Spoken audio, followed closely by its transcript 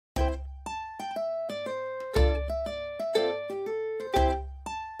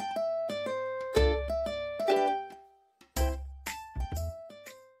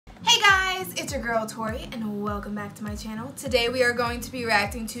it's your girl Tori and welcome back to my channel. Today we are going to be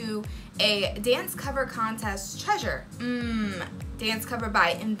reacting to a dance cover contest treasure. Dance cover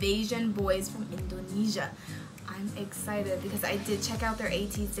by Invasion Boys from Indonesia. I'm excited because I did check out their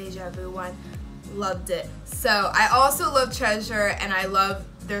 80s Deja Vu one. Loved it. So I also love Treasure and I love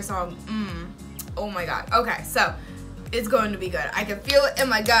their song Oh my god. Okay, so it's going to be good. I can feel it in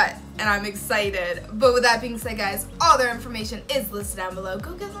my gut and I'm excited. But with that being said, guys, all their information is listed down below.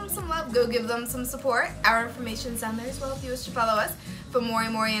 Go give them some love. Go give them some support. Our information is down there as well if you wish to follow us. From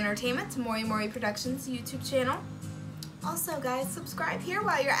MoriMori Entertainment to MoriMori Productions YouTube channel. Also, guys, subscribe here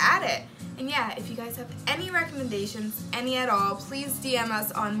while you're at it. And yeah, if you guys have any recommendations, any at all, please DM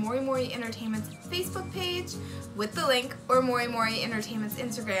us on MoriMori Entertainment's Facebook page with the link or MoriMori Entertainment's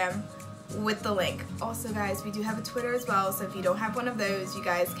Instagram with the link. Also, guys, we do have a Twitter as well, so if you don't have one of those, you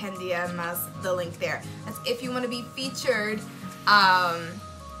guys can DM us the link there. That's if you want to be featured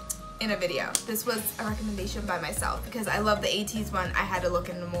in a video. This was a recommendation by myself because I love the 80s one. I had to look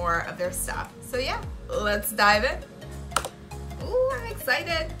into more of their stuff. So yeah, let's dive in. Ooh, I'm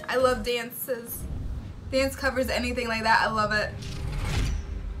excited. I love dances. Dance covers, anything like that. I love it.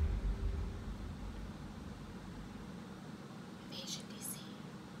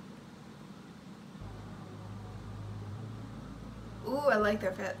 Ooh, I like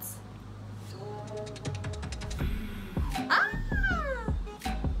their fits. Ah!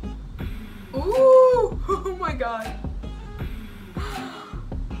 Ooh! Oh my god.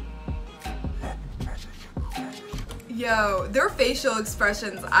 Yo, their facial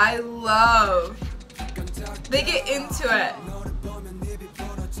expressions, I love. They get into it.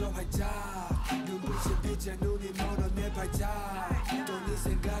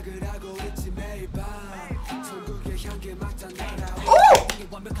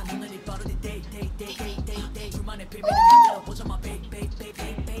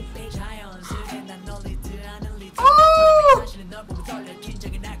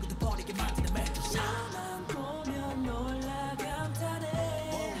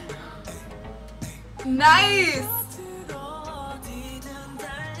 Nice!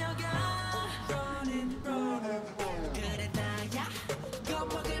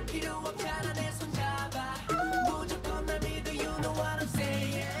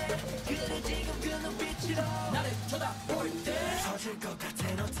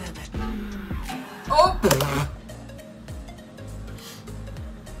 Oh!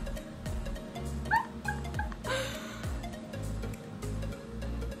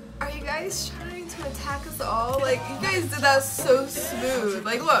 Are you guys trying to attack us all? Like, you guys did that so smooth.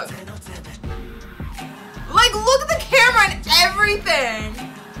 Like, look. Like, look at the camera and everything.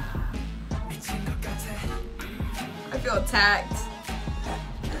 I feel attacked.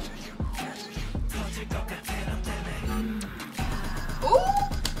 Ooh.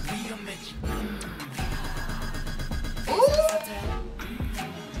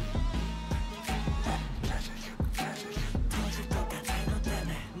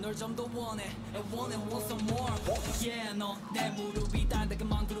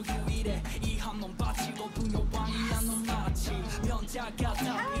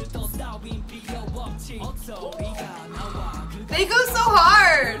 They go so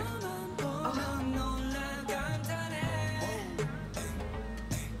hard.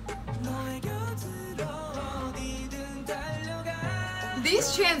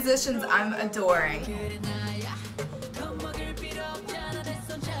 These transitions I'm adoring.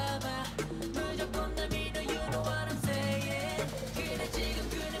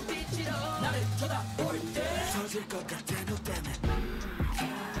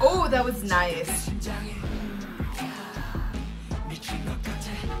 Oh, that was nice.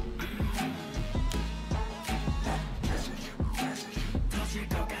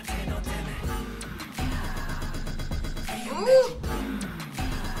 Ooh.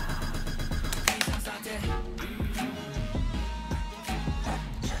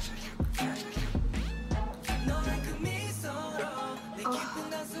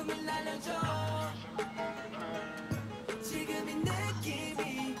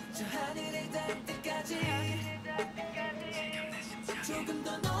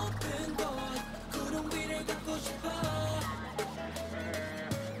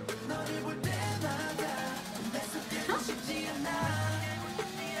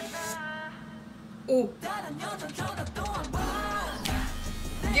 Ooh.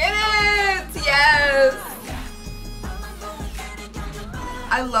 Get it! Yes!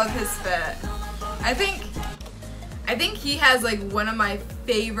 I love his fit. I think he has like one of my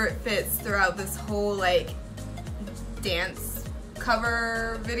favorite fits throughout this whole like dance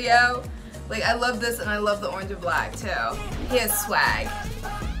cover video. Like, I love this and I love the orange and black too. He has swag.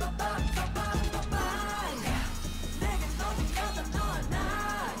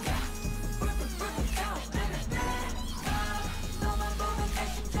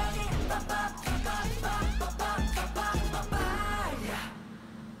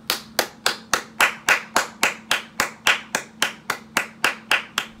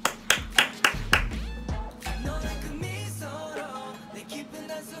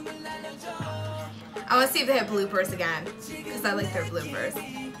 I want to see if they have bloopers again, because I like their bloopers.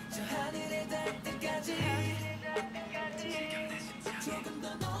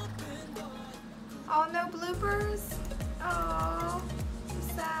 Oh, no bloopers? Oh, I'm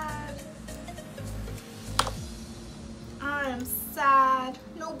sad. I'm sad.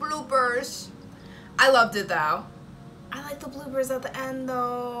 No bloopers. I loved it though. I like the bloopers at the end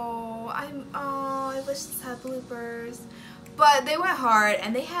though. I wish this had bloopers. But they went hard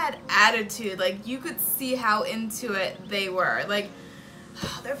and they had attitude. Like, you could see how into it they were. Like,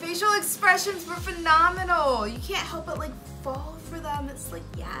 their facial expressions were phenomenal. You can't help but like fall for them. It's like,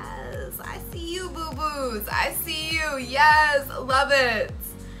 yes, I see you, boo-boos. I see you. Yes, love it.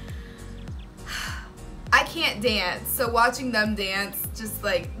 I can't dance, so watching them dance just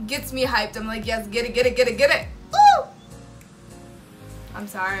like gets me hyped. I'm like, yes, get it, get it, get it, get it. Woo! I'm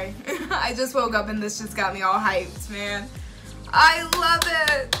sorry. I just woke up and this just got me all hyped, man. I love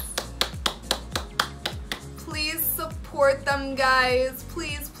it. Please support them, guys.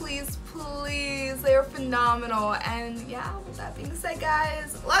 Please, please, please. They are phenomenal. And yeah, with that being said,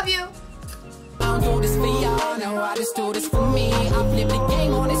 guys, love you. I don't do this for y'all, no, I just do this for me. I flip the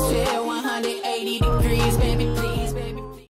game on this chair, 180 degrees, baby, please.